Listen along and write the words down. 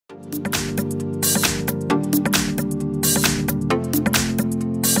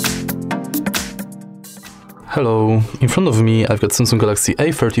Hello, in front of me I've got Samsung Galaxy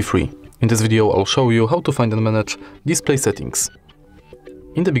A33. In this video I'll show you how to find and manage display settings.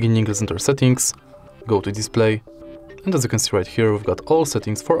 In the beginning, let's enter settings, go to display, and as you can see right here, we've got all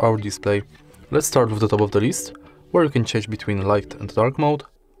settings for our display. Let's start with the top of the list, where you can change between light and dark mode.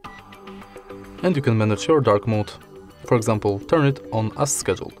 And you can manage your dark mode, for example, turn it on as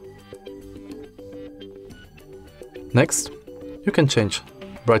scheduled. Next, you can change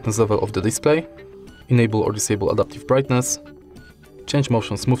brightness level of the display, enable or disable adaptive brightness, change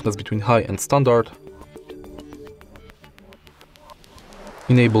motion smoothness between high and standard,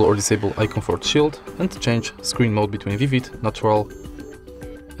 enable or disable eye comfort shield, and change screen mode between vivid, natural,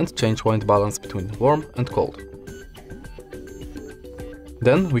 and change white balance between warm and cold.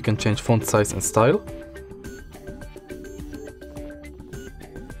 Then we can change font size and style,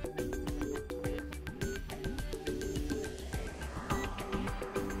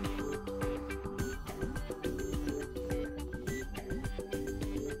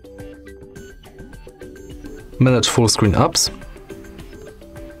 manage full screen apps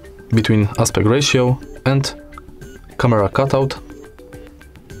between aspect ratio and camera cutout,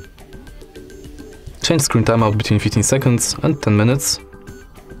 change screen timeout between 15 seconds and 10 minutes,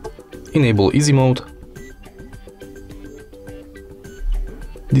 enable easy mode,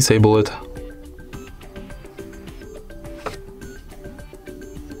 disable it,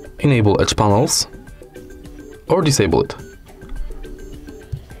 enable edge panels or disable it,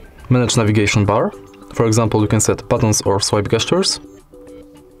 manage navigation bar. For example, you can set buttons or swipe gestures.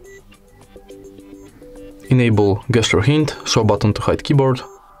 Enable gesture hint, show button to hide keyboard.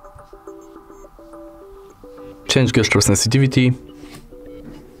 Change gesture sensitivity.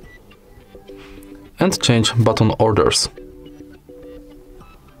 And change button orders.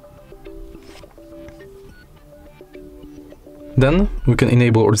 Then we can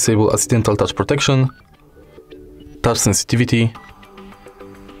enable or disable accidental touch protection, touch sensitivity,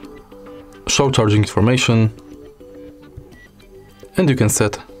 show charging information, and you can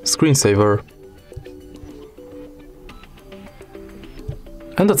set screensaver.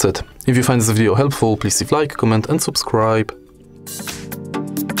 And that's it. If you find this video helpful, please leave like, comment and subscribe.